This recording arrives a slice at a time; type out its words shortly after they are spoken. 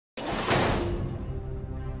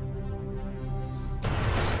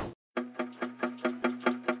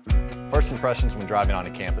First impressions when driving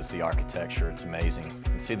onto campus, the architecture, it's amazing. You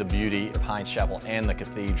can see the beauty of Heinz Chapel, and the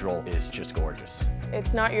cathedral is just gorgeous.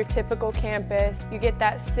 It's not your typical campus. You get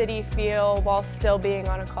that city feel while still being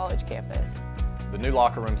on a college campus. The new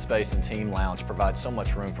locker room space and team lounge provides so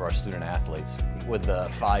much room for our student athletes. With the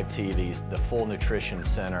 5 TVs, the full nutrition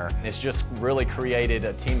center, it's just really created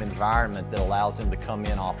a team environment that allows them to come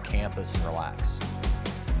in off campus and relax.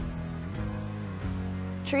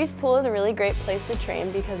 Trees Pool is a really great place to train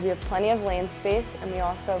because we have plenty of lane space, and we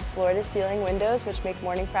also have floor-to-ceiling windows which make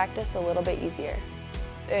morning practice a little bit easier.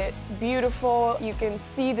 It's beautiful. You can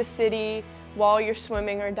see the city while you're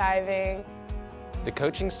swimming or diving. The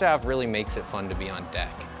coaching staff really makes it fun to be on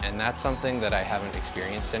deck, and that's something that I haven't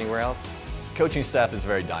experienced anywhere else. Coaching staff is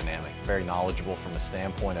very dynamic, very knowledgeable from a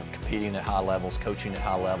standpoint of competing at high levels, coaching at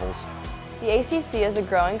high levels. The ACC is a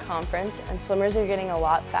growing conference, and swimmers are getting a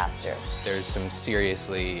lot faster. There's some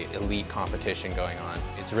seriously elite competition going on.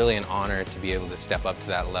 It's really an honor to be able to step up to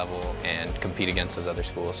that level and compete against those other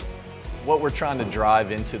schools. What we're trying to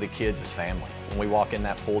drive into the kids is family. When we walk in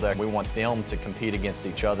that pool deck, we want them to compete against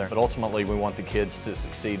each other, but ultimately we want the kids to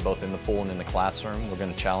succeed both in the pool and in the classroom. We're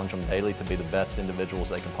going to challenge them daily to be the best individuals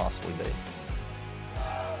they can possibly be.